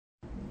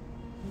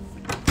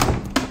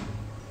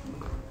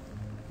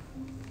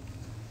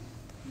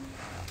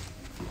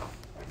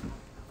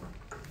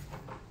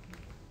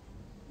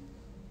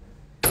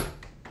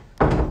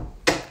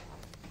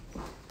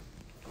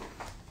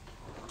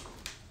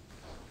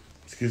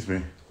Excuse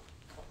me.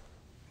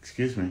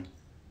 Excuse me.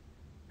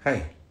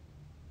 Hey.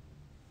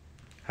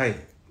 Hey.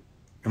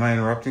 Am I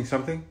interrupting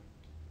something?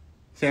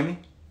 Sammy?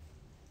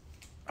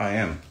 I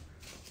am.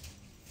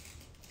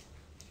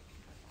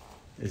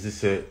 Is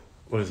this a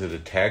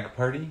tag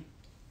party?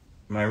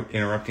 Am I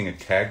interrupting a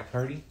tag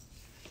party?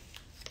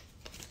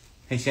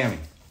 Hey, Sammy.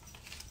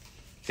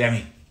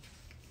 Sammy.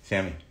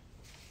 Sammy.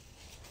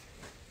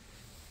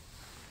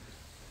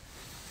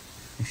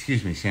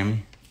 Excuse me,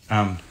 Sammy.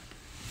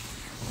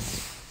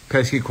 Can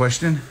I ask you a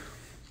question?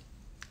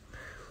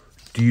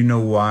 Do you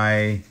know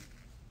why...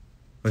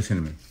 Listen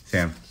to me,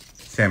 Sammy.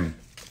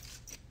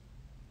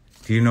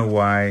 Do you know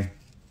why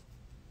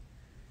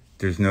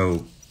there's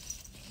no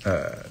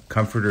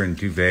comforter and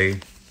a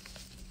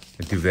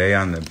duvet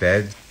on the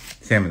bed?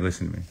 Sammy,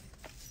 listen to me.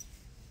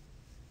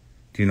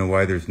 Do you know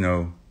why there's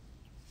no...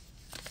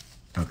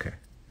 Okay.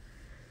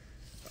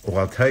 Well,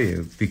 I'll tell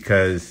you,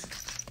 because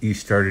you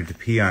started to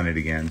pee on it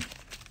again,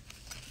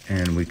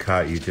 and we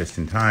caught you just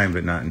in time,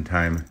 but not in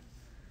time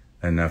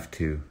enough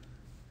to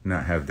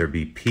not have there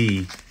be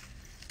pee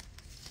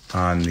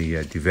on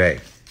the duvet.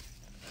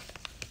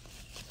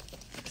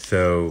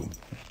 So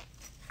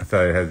I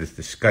thought I'd have this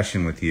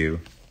discussion with you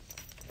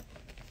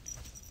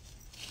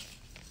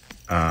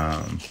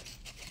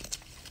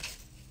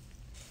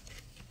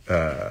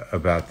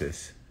about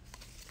this.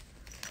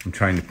 I'm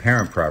trying to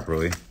parent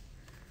properly,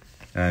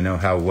 and I know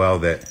how well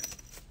that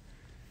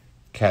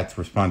cats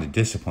respond to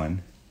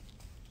discipline.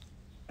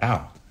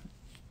 Ow.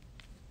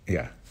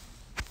 Yeah.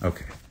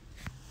 Okay.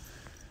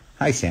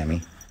 Hi,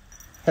 Sammy.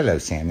 Hello,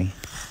 Sammy.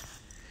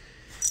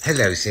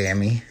 Hello,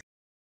 Sammy.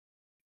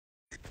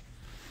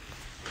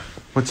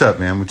 What's up,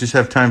 man? We just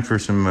have time for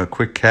some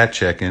quick cat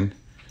check-in.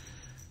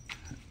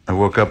 I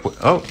woke up...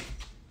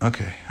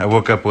 okay. I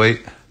woke up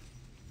late.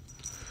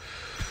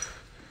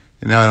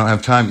 And now I don't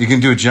have time. You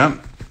can do a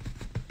jump?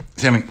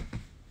 Sammy.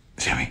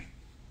 Sammy.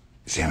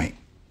 Sammy.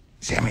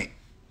 Sammy.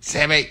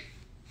 Sammy.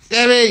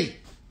 Sammy.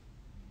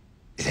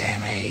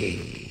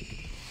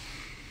 Sammy.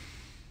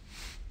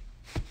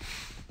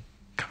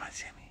 Come on,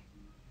 Sammy.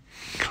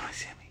 Come on,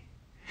 Sammy.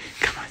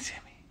 Come on,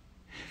 Sammy.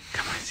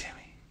 Come on,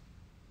 Sammy.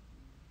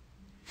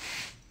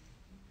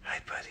 Hi,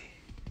 buddy.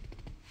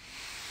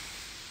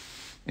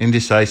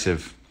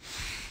 Indecisive.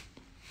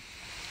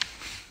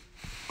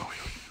 Oh, wait.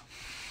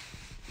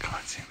 Come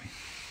on, Sammy.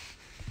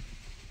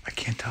 I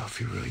can't tell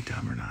if you're really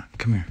dumb or not.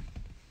 Come here.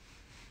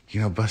 You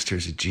know,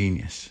 Buster's a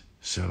genius,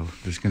 so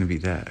there's going to be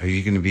that. Are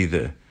you going to be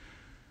the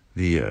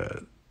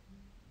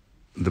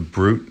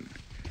brute?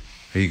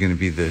 Are you going to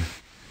be the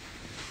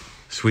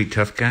sweet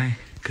tough guy?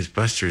 Because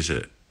Buster's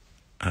a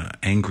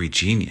angry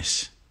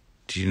genius.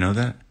 Did you know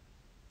that?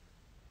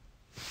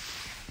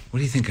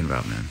 What are you thinking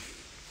about, man?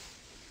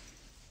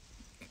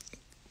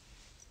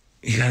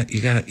 You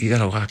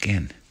gotta lock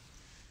in.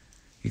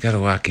 You gotta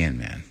lock in,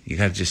 man. You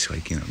gotta just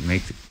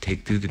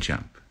take through the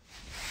jump.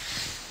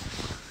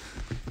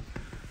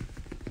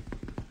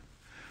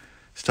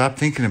 Stop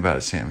thinking about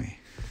it, Sammy.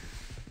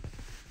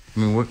 I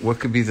mean, what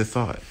could be the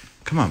thought?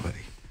 Come on,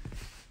 buddy.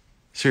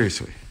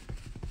 Seriously.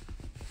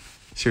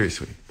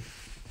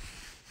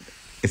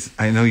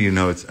 I know you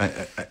know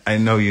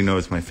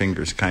it's my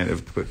fingers, kind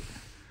of, but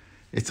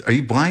are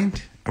you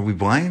blind? Are we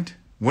blind?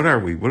 What are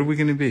we? What are we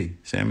going to be,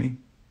 Sammy?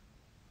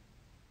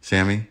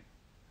 Sammy?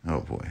 Oh,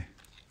 boy.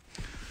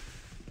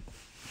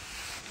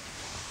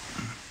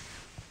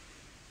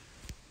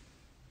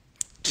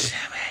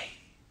 Sammy.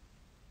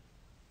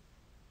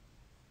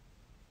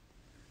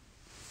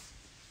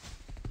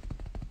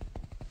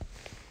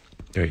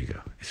 There you go.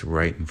 It's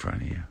right in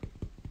front of you.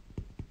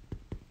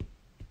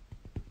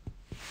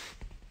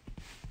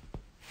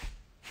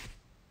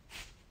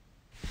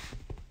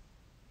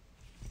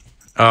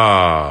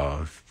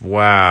 Oh,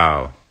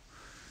 wow.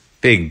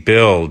 Big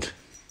build.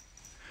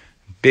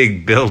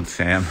 Big build,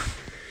 Sam.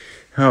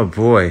 Oh,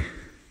 boy.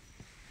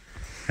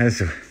 You're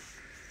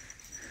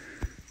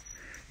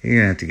going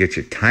to have to get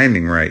your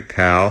timing right,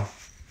 pal.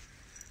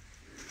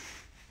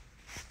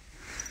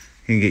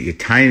 You can get your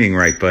timing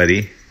right,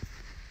 buddy.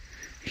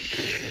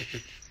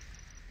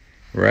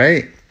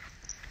 Right?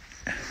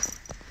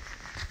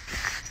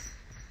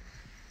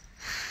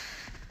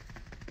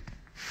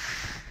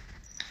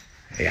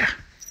 Yeah.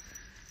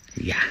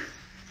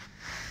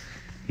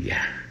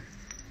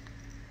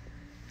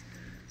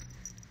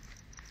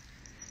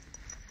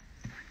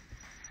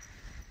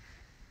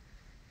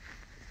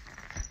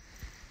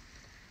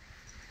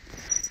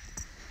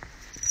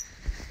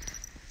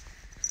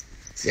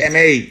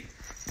 Sammy!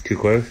 Too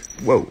close?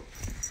 Whoa.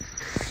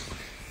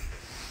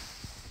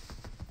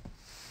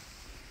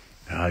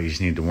 Oh, you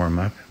just need to warm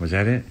up? Was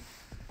that it?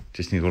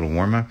 Just need a little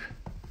warm up?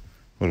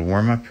 A little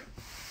warm up?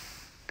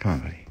 Come on,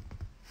 buddy.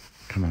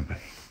 Come on, buddy.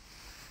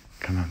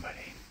 Come on,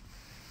 buddy.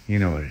 You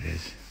know what it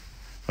is.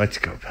 Let's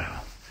go,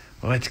 pal.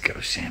 Let's go,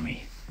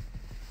 Sammy.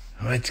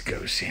 Let's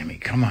go, Sammy.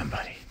 Come on,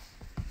 buddy.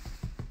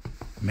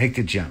 Make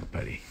the jump,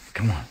 buddy.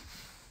 Come on.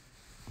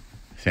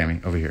 Sammy,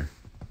 over here.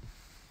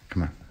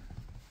 Come on.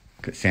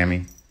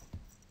 Sammy.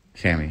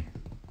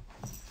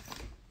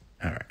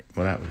 All right.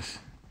 Well, that was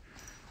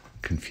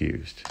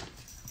confused.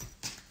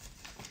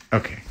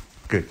 Okay,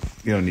 good.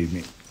 You don't need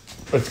me.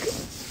 Let's go.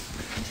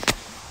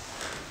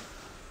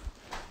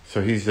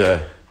 So he's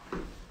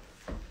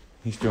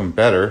doing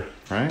better,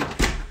 right?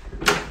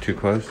 Too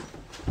close.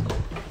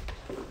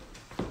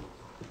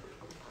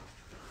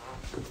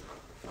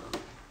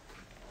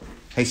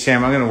 Hey,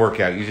 Sam, I'm going to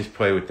work out. You just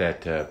play with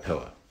that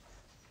pillow.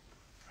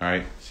 All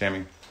right,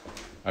 Sammy?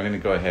 I'm going to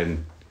go ahead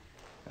and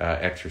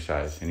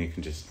exercise, and you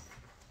can just...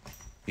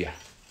 Yeah.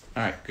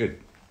 All right, good.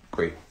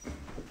 Great.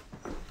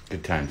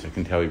 Good times. I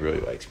can tell he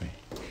really likes me.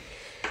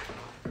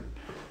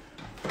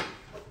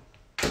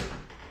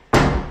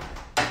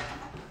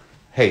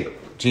 Hey,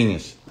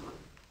 genius.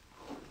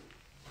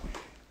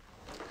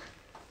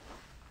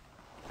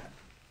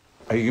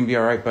 Are you going to be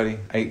all right, buddy?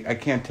 I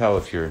can't tell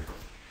if you're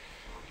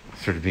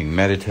sort of being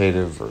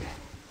meditative or...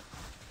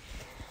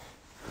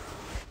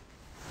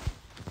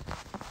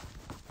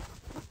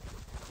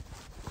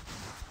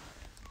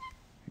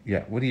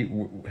 Yeah, how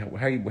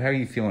are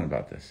you feeling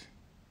about this?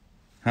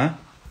 Huh?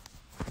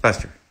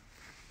 Buster.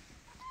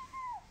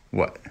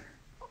 What?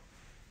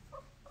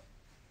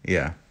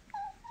 Yeah.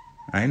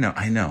 I know,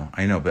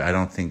 but I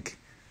don't think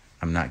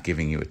I'm not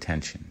giving you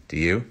attention. Do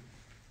you?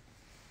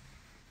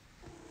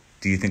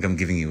 Do you think I'm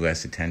giving you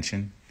less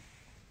attention?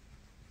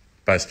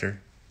 Buster?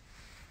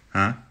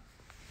 Huh?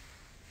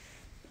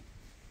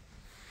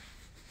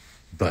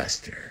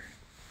 Buster.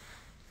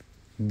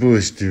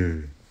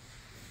 Buster.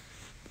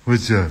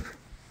 What's up?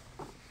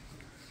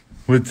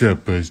 What's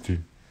up, Buster?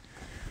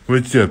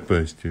 What's up,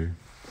 Buster?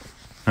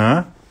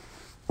 Huh?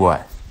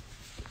 What?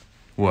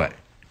 What?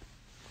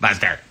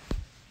 Buster!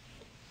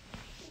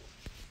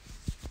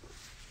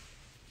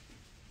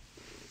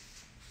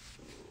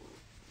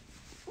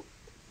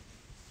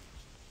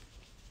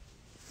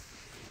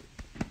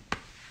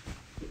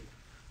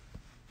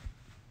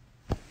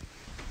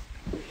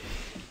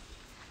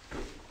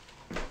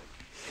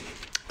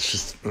 It's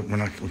just,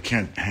 we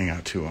can't hang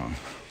out too long.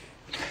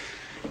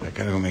 I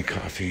gotta go make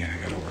coffee and I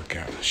gotta work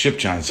out. Ship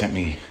John sent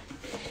me...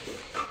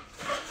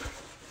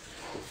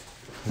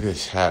 Look at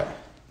this hat.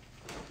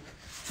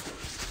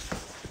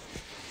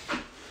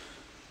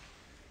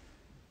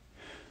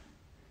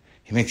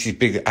 He makes these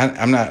big...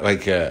 I'm not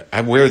like...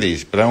 I wear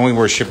these, but I only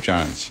wear Ship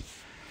Johns.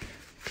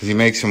 Because he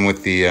makes them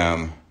with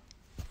the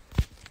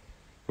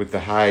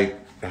high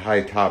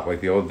top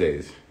like the old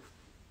days.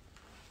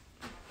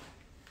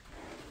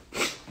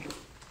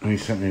 And he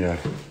sent me a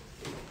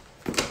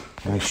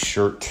nice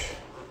shirt.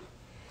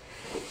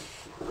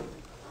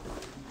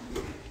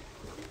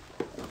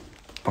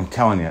 I'm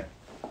telling you,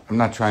 I'm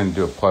not trying to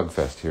do a plug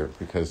fest here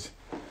because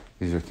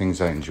these are things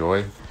I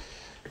enjoy.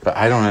 But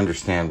I don't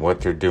understand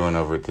what they're doing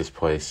over at this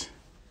place.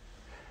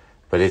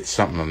 But it's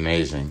something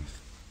amazing.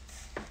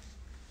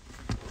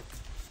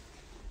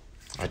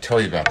 I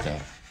told you about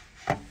that,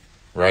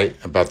 right?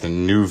 About the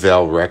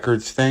Nouvelle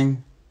Records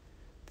thing.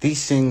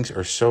 These things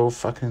are so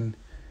fucking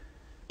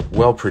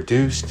well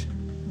produced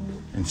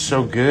and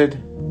so good.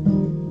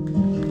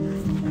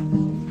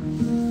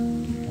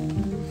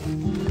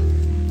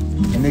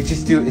 And they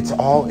just do, it's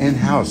all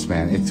in-house,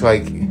 man. It's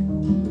like...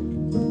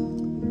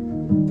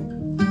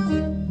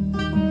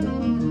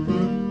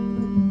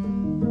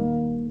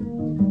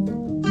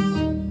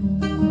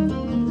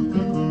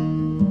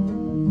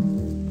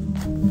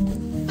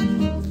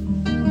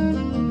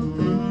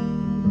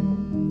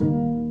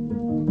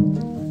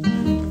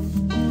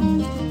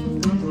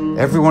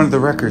 Every one of the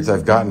records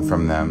I've gotten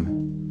from them,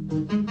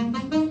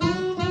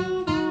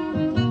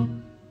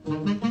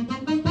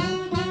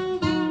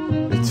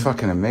 it's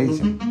fucking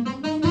amazing.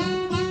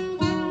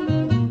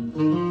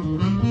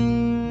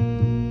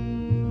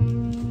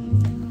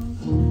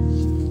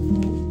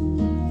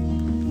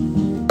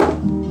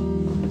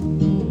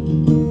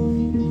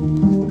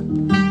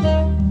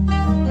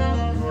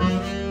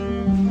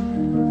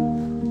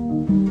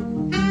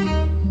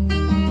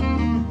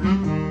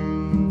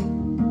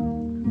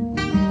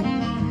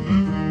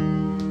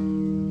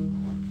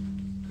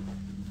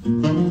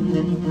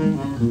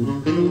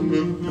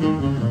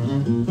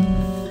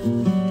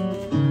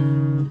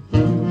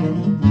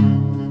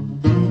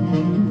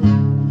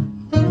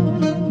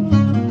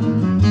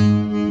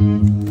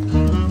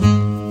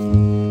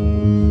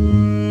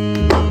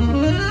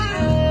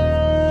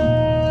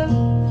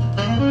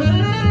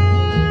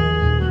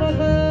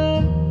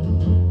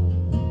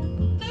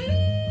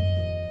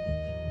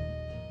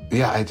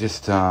 Yeah, I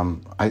just, I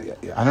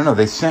don't know.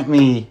 They sent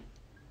me,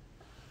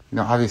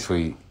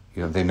 obviously,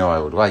 they know I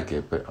would like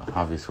it, but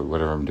obviously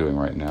whatever I'm doing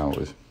right now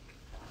is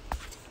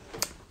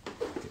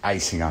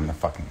icing on the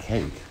fucking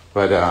cake.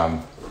 But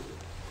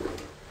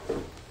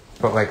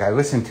like, I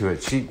listened to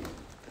it.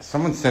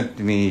 Someone sent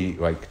me,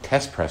 like,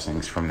 test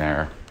pressings from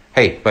there.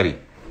 Hey, buddy.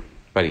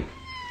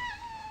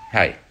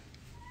 Hi,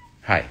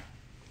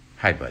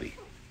 buddy.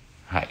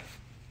 Hi.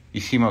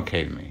 You seem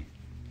okay to me.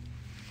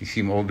 You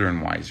seem older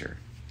and wiser.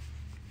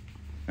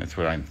 That's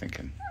what I'm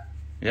thinking.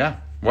 Yeah,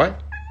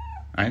 what?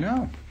 I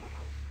know.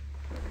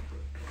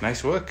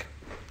 Nice look.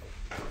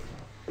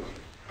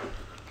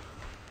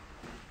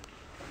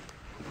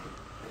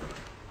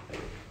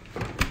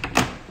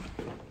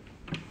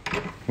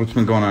 What's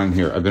been going on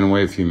here? I've been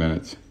away a few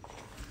minutes.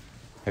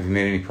 Have you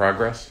made any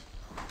progress?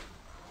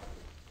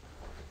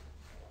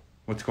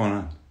 What's going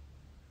on?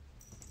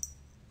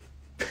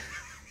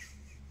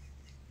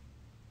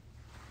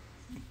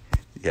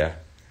 Yeah.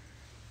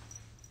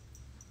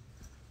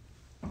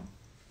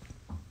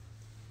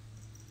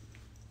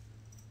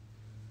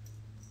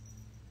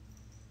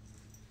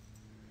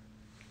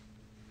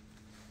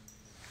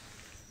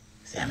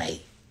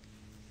 Sammy.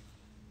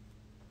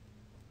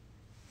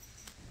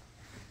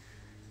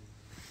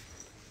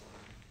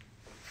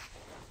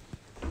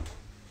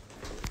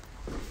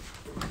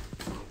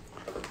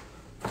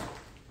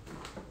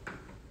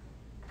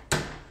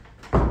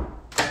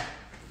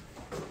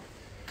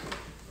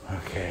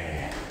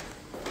 Okay.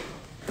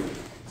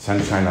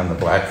 Sunshine on the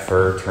black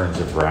fur turns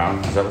it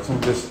brown. Is that what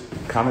someone just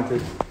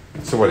commented?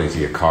 So what, is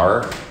he a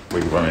car?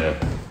 What, you want me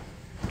to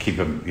keep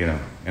him,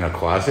 in a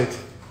closet?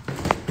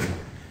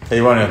 Hey,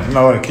 you might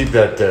want to keep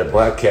that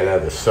black cat out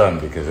of the sun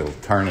because it'll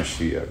tarnish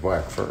the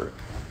black fur.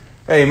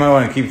 Hey, you might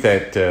want to keep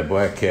that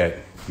black cat,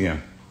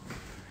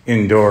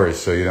 indoors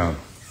so you don't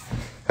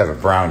have a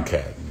brown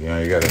cat.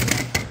 You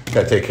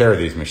gotta take care of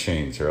these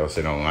machines or else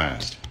they don't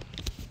last.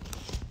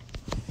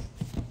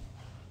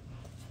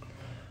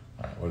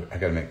 All right, well, I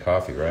gotta make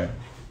coffee, right?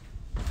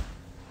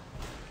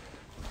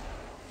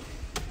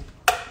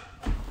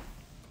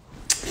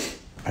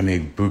 I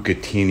made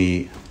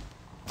bucatini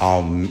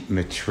al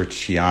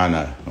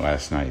matriciana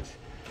last night.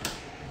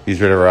 These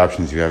are whatever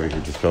options you have at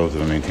your disposal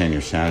to maintain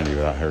your sanity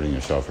without hurting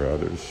yourself or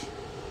others.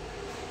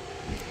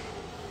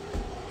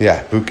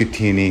 Yeah,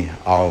 bucatini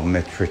al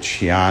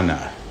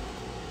matriciana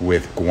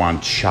with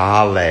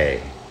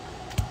guanciale.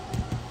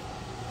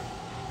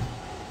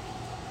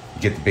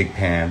 You get the big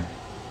pan,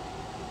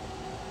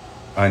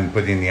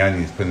 put in the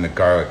onions, put in the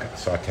garlic,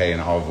 saute in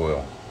olive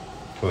oil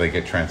until they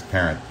get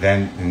transparent.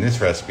 Then in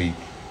this recipe,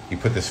 you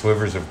put the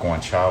slivers of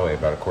guanciale,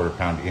 about a quarter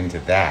pound, into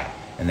that,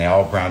 and they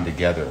all brown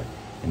together.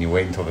 And you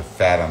wait until the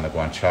fat on the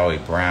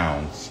guanciale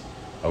browns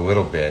a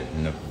little bit,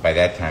 and by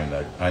that time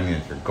the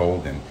onions are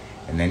golden.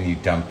 And then you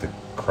dump the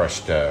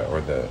crushed the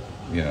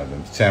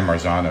San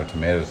Marzano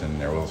tomatoes in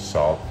there, a little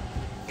salt,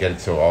 get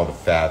it so all the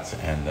fats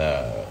and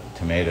the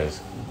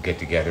tomatoes get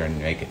together and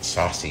make it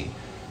saucy.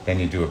 Then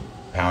you do a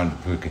pound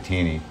of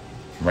bucatini.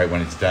 Right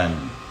when it's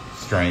done,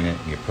 strain it,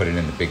 and you put it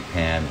in the big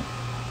pan.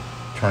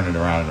 Turn it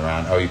around and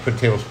around. Oh, you put a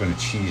tablespoon of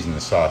cheese in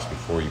the sauce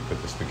before you put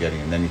the spaghetti,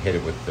 and then you hit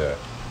it with the,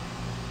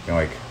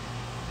 like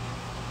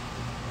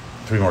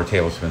 3 more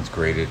tablespoons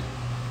grated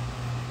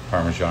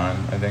Parmesan,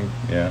 I think.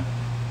 Yeah.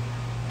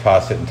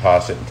 Toss it and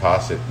toss it and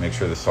toss it. Make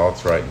sure the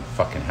salt's right. And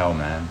fucking hell,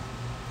 man.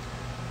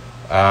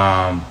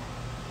 Yeah,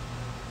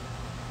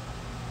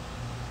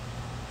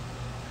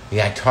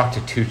 I talked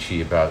to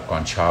Tucci about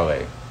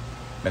guanciale,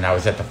 and I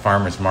was at the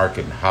farmer's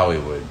market in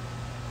Hollywood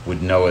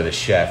with Noah the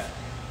chef.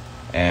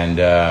 And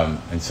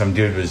some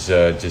dude was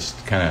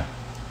just kind of,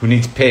 who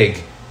needs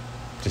pig,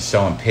 just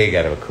selling pig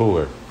out of a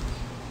cooler.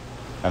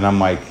 And I'm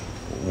like,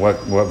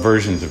 what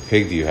versions of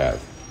pig do you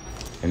have?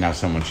 And now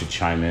someone should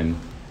chime in.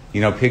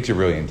 Pigs are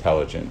really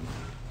intelligent.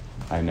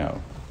 I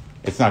know.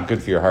 It's not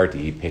good for your heart to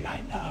eat pig. I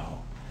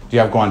know. Do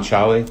you have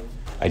guanciale?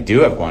 I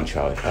do have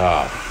guanciale.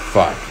 Oh,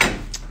 fuck.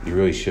 You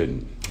really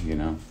shouldn't,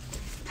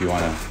 if you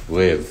want to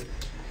live.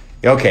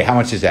 Okay, how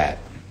much is that?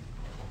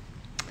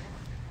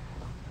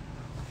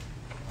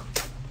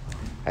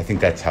 I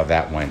think that's how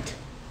that went.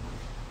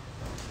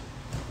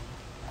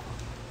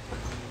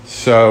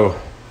 So,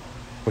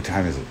 what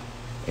time is it?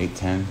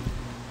 8:10?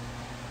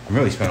 I'm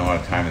really spending a lot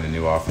of time in the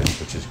new office,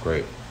 which is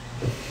great.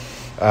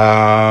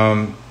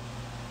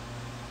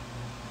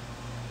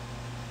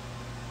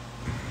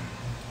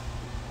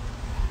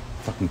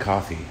 Fucking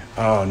coffee.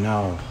 Oh,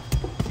 no.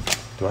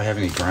 Do I have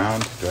any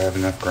ground? Do I have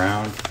enough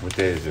ground? What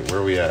day is it?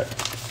 Where are we at?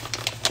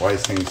 Why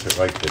is things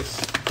like this?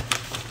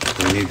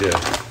 Do we need to...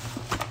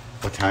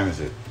 What time is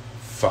it?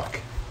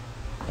 Fuck.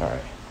 All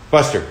right.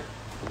 Buster.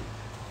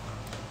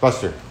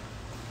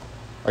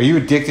 Are you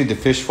addicted to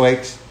fish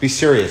flakes? Be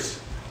serious.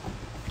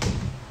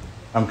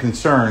 I'm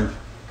concerned.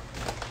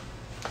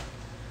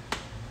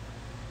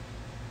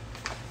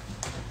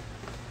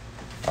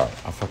 All right,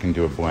 I'll fucking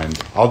do a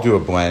blend. I'll do a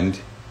blend.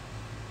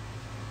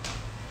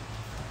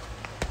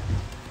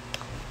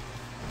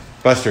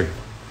 Buster,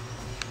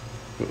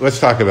 let's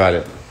talk about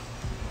it.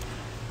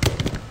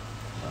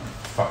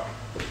 Fuck.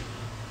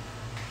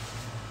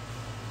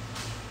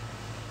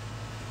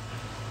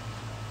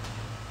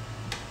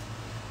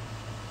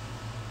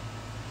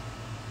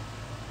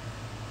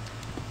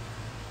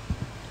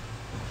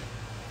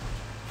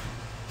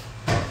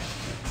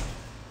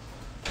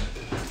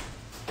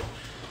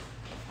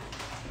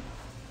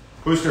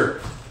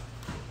 Booster.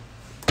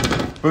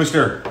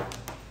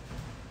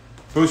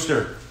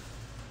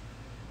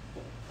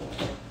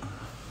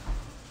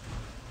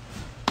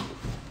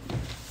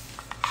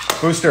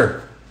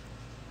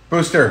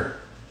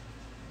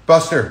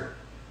 Buster,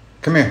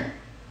 come here.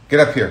 Get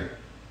up here.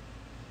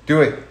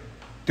 Do it.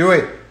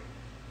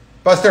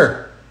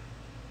 Buster.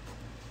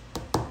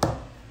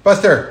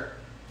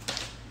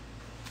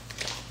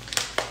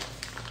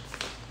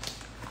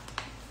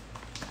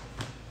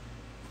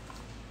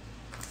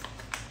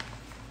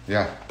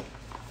 Yeah.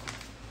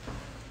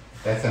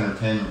 That's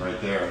entertainment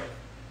right there.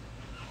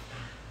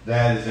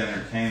 That is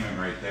entertainment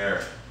right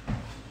there.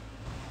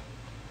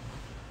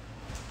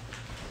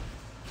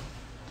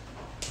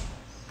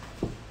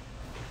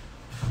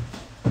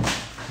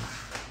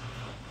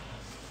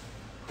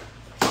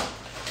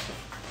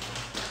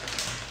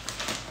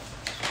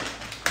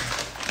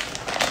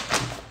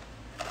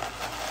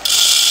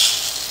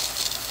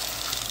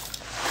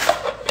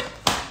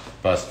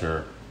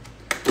 Buster.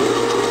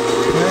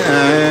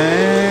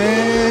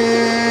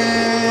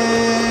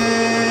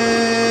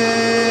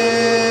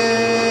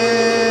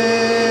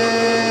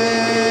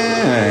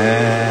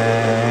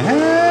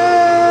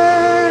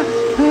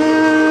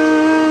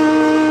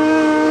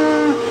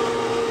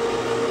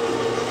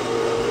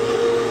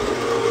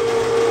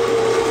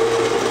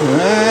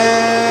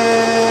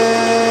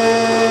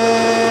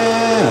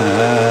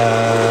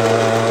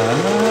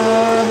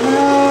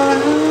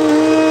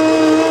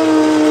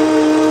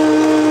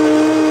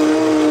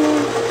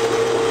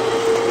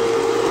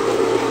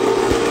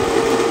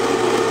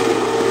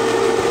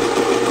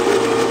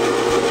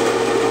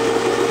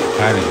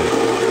 Time is it?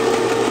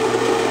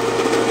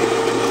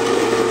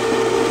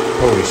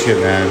 Holy shit,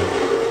 man.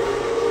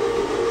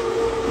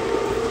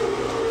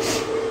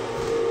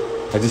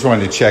 I just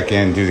wanted to check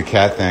in, do the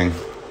cat thing.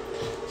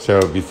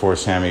 So before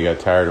Sammy got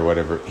tired or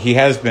whatever. He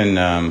has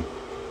been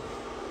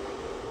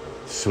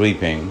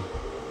sleeping,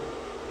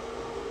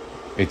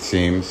 it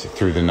seems,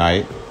 through the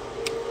night.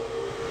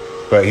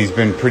 But he's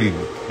been pretty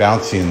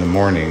bouncy in the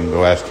morning, the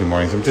last 2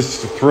 mornings. I'm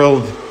just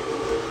thrilled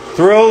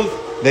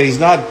that he's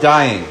not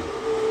dying.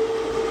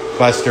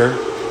 Buster.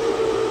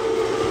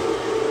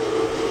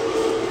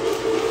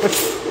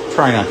 Let's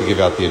try not to give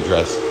out the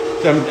address.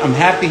 So I'm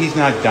happy he's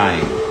not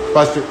dying.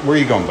 Buster, where are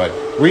you going, bud?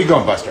 Where are you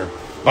going, Buster?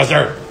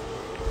 Buster!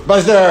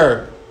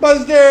 Buster!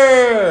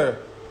 Buster!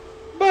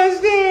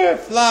 Buster!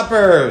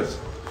 Floppers!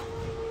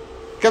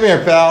 Come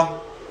here,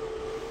 pal.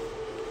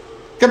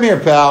 Come here,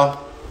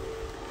 pal.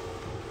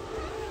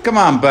 Come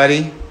on,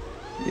 buddy.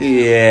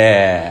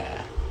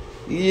 Yeah.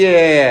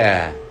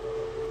 Yeah.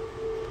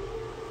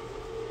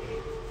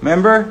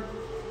 Remember?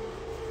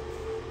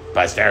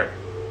 Buster.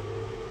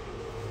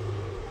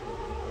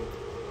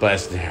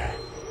 Buster.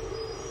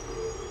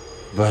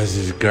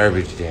 Buster's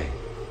garbage day.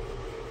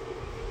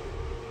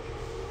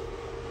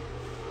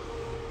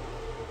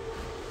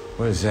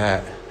 What is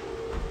that?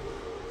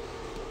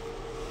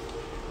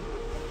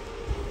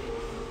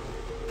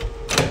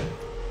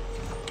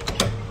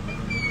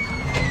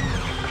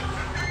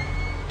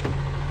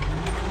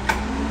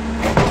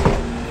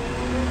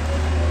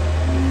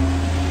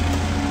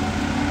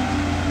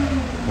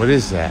 What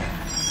is that?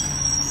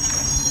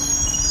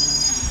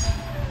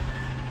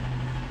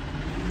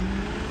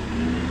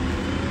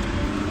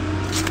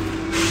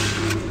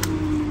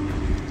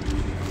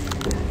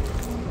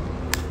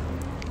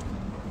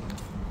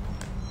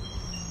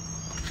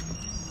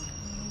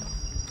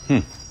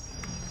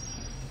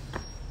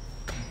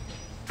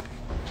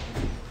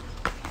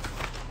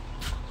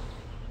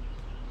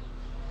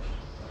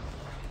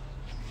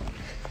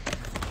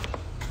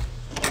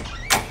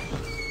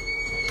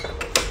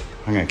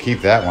 I'm gonna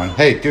keep that one.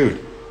 Hey,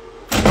 dude.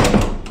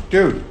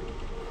 Dude. You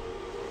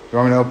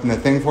want me to open the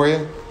thing for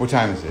you? What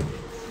time is it?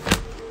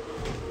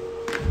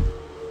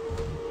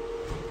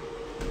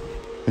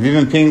 Have you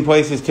been peeing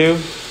places too?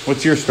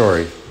 What's your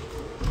story?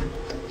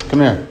 Come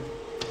here.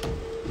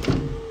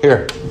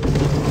 Here.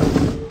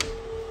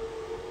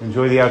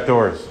 Enjoy the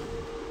outdoors.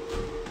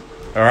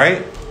 All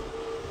right?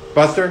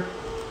 Buster?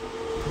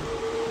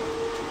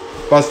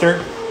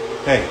 Buster?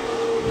 Hey.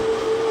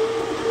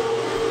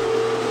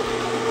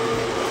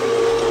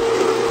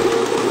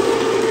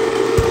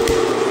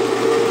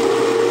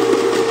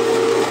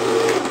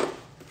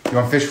 You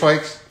want fish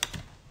flakes?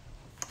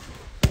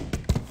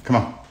 Come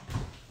on.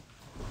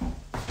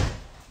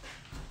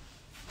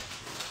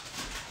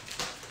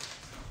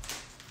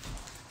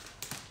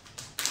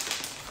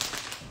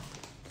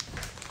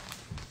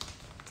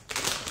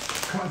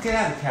 Come on, get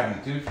out of the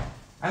cabinet, dude.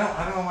 I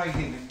don't know why you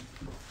didn't.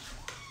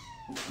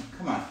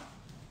 Come on.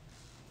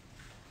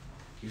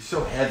 You're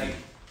so heavy.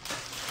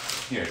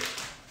 Here.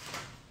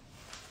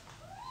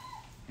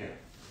 Here.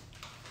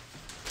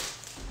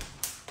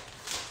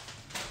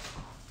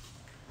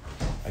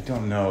 I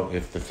don't know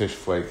if the fish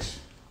flakes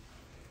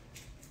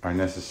are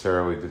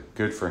necessarily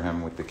good for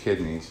him with the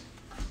kidneys.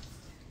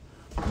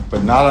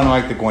 But not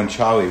unlike the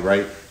guanciale,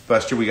 right?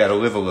 Buster, we got to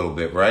live a little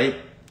bit, right?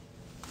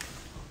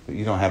 But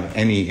you don't have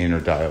any inner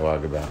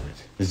dialogue about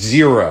it.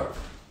 Zero.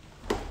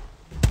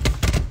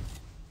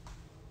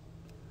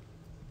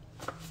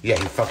 Yeah,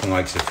 he fucking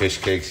likes the fish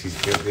cakes.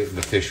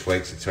 The fish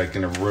flakes. It's like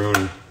going to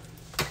ruin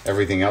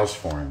everything else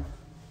for him.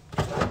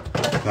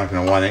 He's not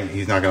going to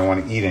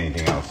want to eat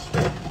anything else.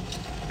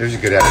 There's a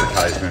good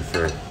advertisement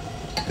for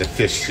the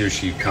fish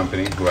sushi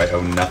company, who I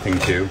owe nothing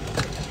to.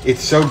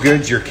 It's so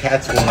good, your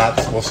cats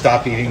will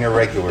stop eating their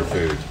regular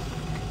food.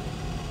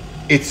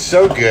 It's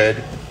so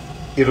good,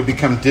 it'll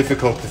become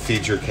difficult to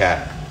feed your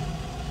cat.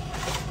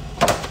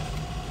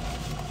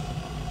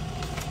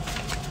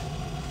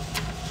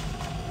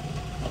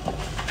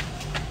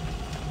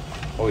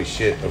 Holy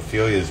shit,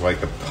 Ophelia's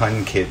like the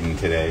pun kitten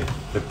today.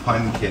 The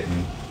pun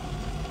kitten.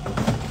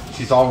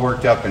 She's all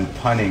worked up and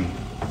punning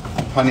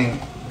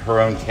her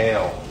own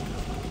tail.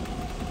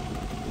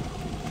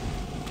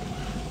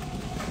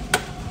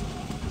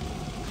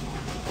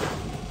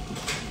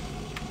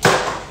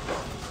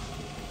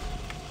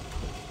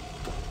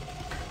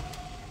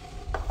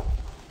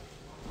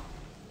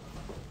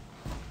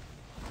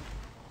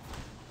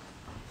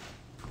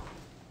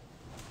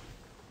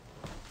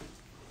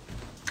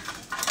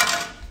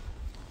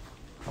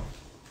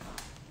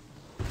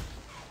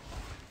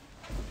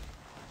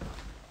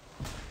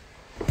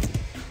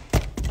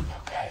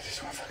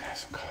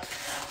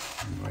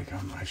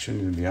 I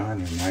shouldn't even be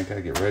on here, man. I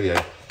gotta get ready.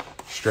 I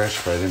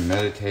stretched, but I didn't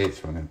meditate,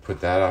 so I'm gonna put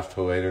that off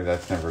till later.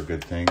 That's never a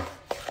good thing.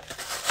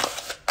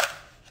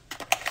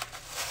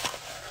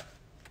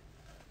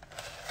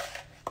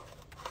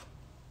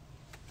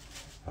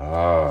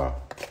 Ah,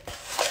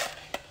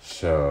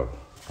 so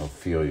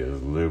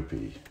Ophelia's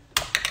loopy.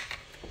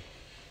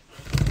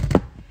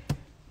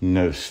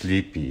 No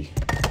sleepy.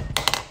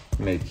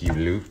 Make you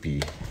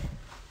loopy.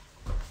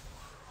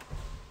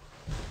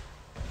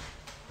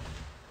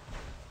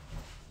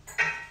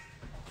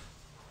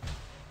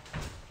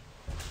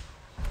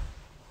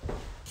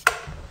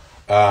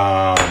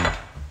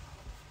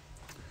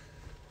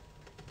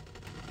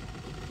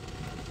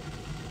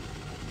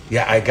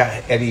 Yeah, I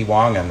got Eddie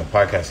Wong on the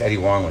podcast. Eddie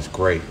Wong was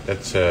great.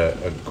 That's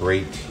a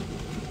great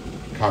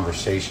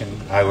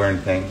conversation. I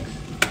learned things.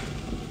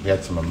 We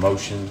had some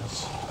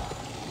emotions.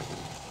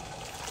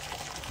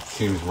 It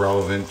seems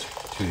relevant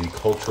to the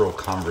cultural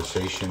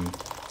conversation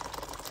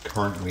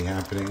currently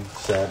happening,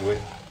 sadly.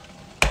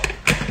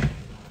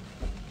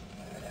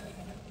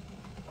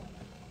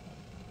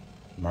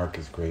 Marc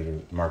is greater.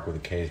 Marc with a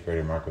K is greater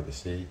than Marc with a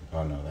C.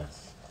 Oh no,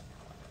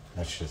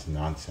 that's just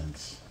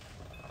nonsense.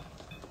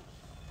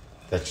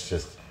 That's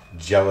just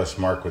jealous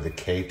Marc with a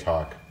K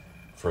talk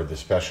for the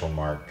special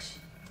Marcs.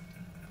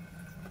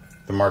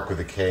 The Marc with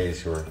the K's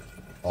who are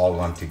all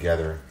lumped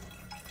together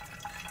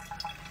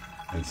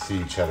and see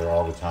each other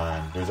all the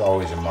time. There's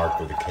always a Marc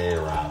with a K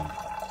around.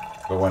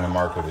 But when a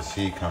Marc with a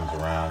C comes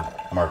around,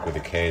 Marc with the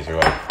K's are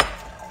like,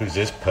 who's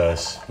this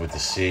puss with the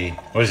C?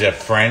 What is that,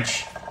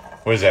 French?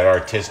 What is that,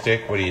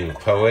 artistic? What are you, a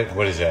poet?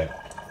 What is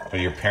that? Are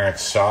your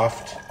parents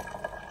soft?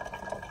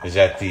 Is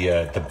that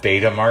the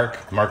beta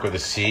Marc? Marc with a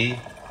C?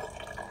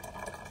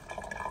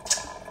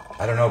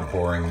 I don't know,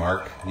 boring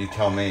Marc. You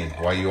tell me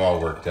why you all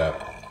worked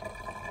up.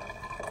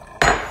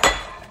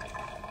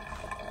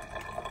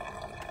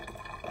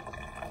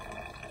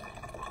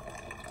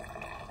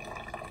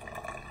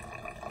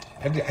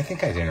 I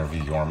think I'd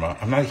interview Yorma.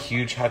 I'm not a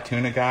huge Hot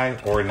Tuna guy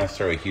or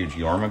necessarily a huge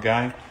Yorma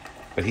guy,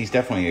 but he's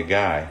definitely a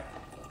guy.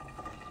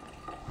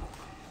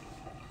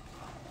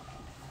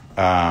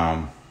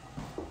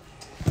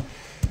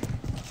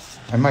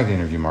 I might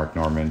interview Mark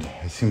Normand.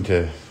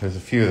 There's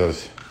a few of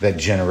those, that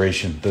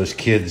generation, those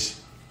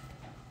kids,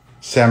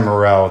 Sam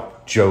Morrell,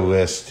 Joe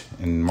List,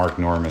 and Mark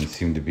Normand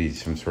seem to be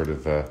some sort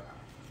of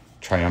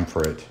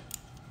triumvirate.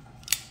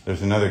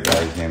 There's another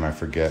guy's name I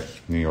forget,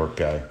 New York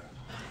guy,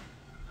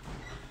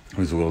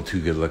 who's a little too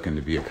good looking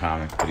to be a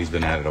comic, but he's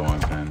been at it a long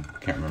time.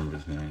 Can't remember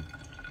his name.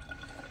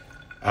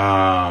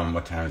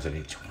 What time is it?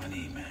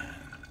 8:20, man.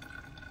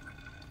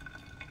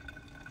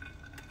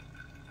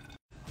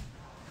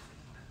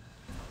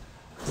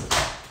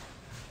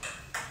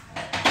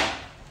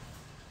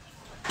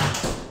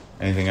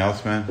 Anything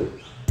else, man?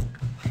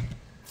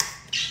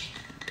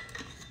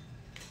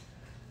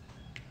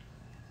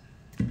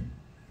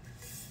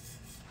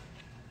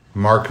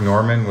 Mark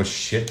Norman was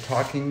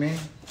shit-talking me?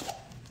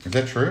 Is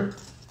that true?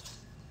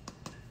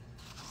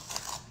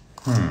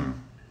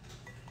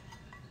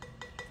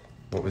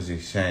 What was he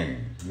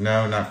saying?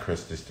 No, not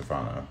Chris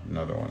DiStefano.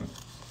 Another one.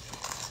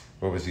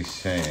 What was he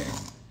saying?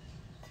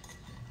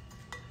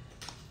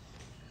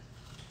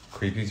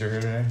 Creepies are here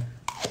today?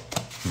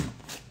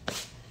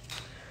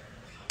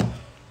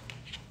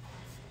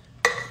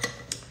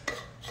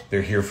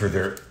 They're here for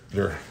their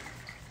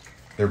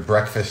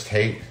breakfast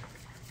hate.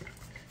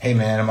 Hey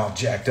man, I'm all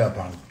jacked up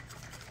on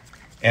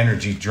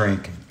energy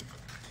drink and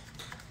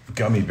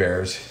gummy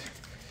bears.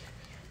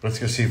 Let's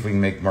go see if we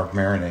can make Marc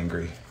Maron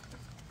angry.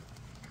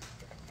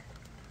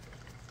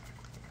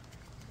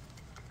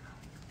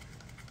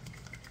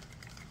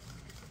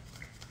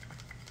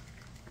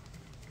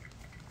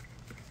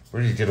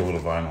 Where did you get a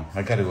little vinyl?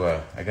 I gotta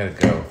go.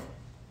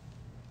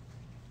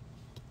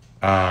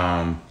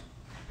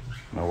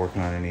 Not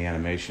working on any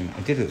animation.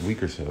 I did it a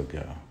week or so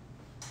ago.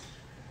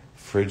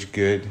 Fridge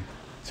good.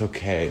 It's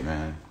okay,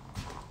 man.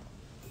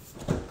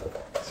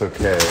 It's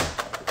okay.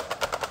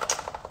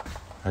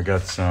 I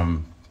got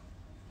some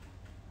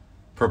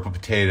purple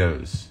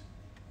potatoes,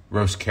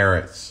 roast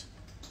carrots,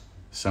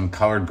 some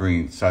collard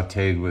greens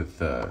sauteed with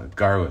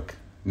garlic.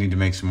 Need to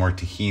make some more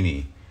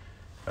tahini.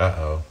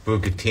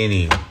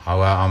 Bucatini a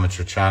la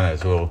amatriciana.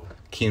 There's a little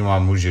quinoa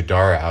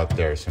mujadara out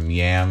there. Some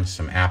yams,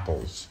 some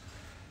apples,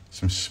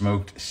 some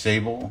smoked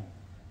sable.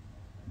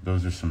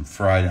 Those are some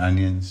fried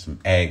onions, some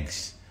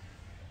eggs.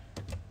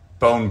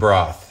 Bone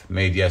broth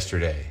made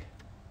yesterday.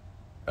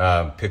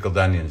 Pickled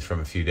onions from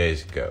a few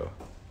days ago.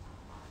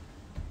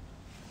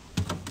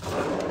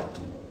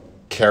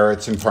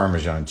 Carrots and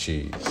Parmesan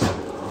cheese.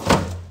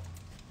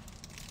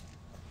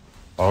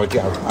 Oh,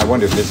 I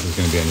wonder if this is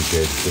going to be any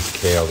good. This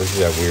kale. This is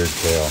that weird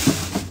kale.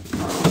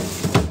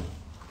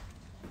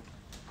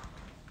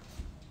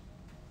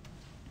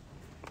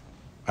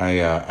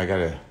 I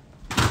gotta...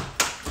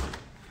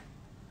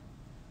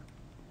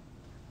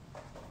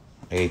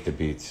 I ate the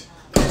beets.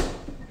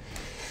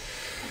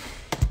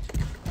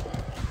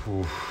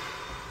 Oof.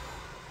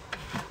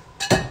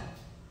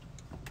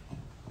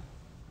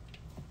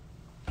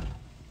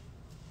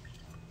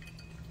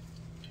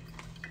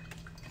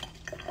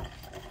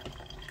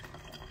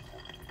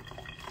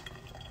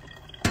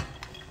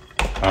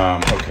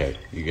 Okay,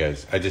 you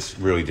guys, I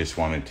really just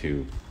wanted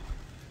to,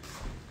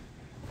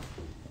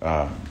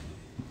 I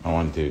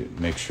wanted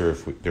to make sure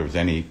if there was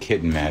any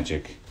kitten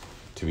magic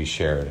to be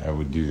shared, I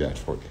would do that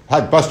for you.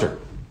 Hi, Buster.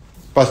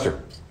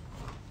 Buster.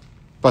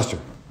 Buster.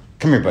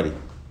 Come here, buddy.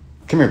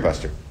 Come here,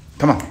 Buster.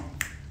 Come on.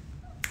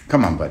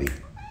 Come on, buddy.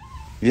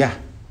 Yeah.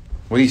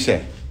 What do you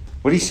say?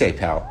 What do you say,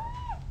 pal?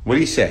 What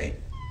do you say?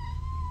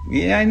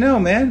 Yeah, I know,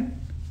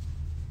 man.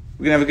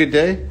 We gonna have a good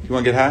day? You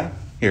wanna get high?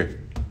 Here,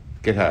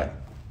 get high.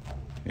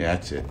 Yeah,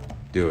 that's it.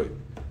 Do it.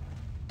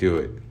 Do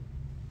it.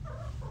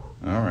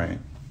 All right.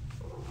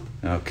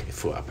 Okay,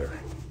 flopper.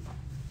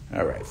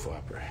 All right,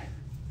 flopper.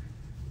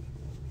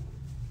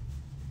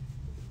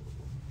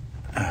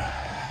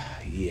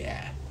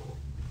 Yeah.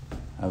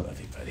 I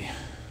love you, buddy.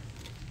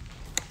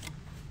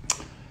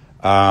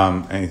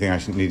 Anything I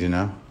should need to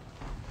know?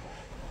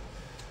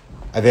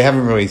 They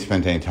haven't really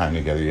spent any time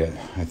together yet.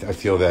 I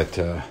feel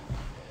that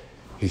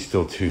he's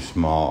still too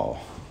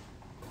small.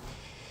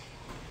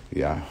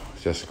 Yeah,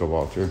 Jessica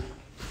Walter.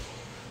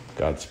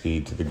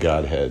 Godspeed to the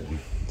Godhead.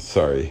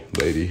 Sorry,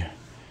 lady.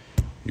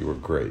 You were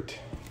great.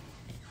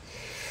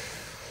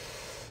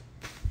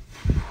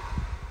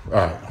 All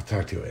right, I'll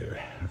talk to you later.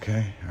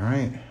 Okay? All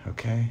right?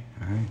 Okay?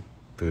 All right?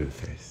 Buddha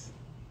face.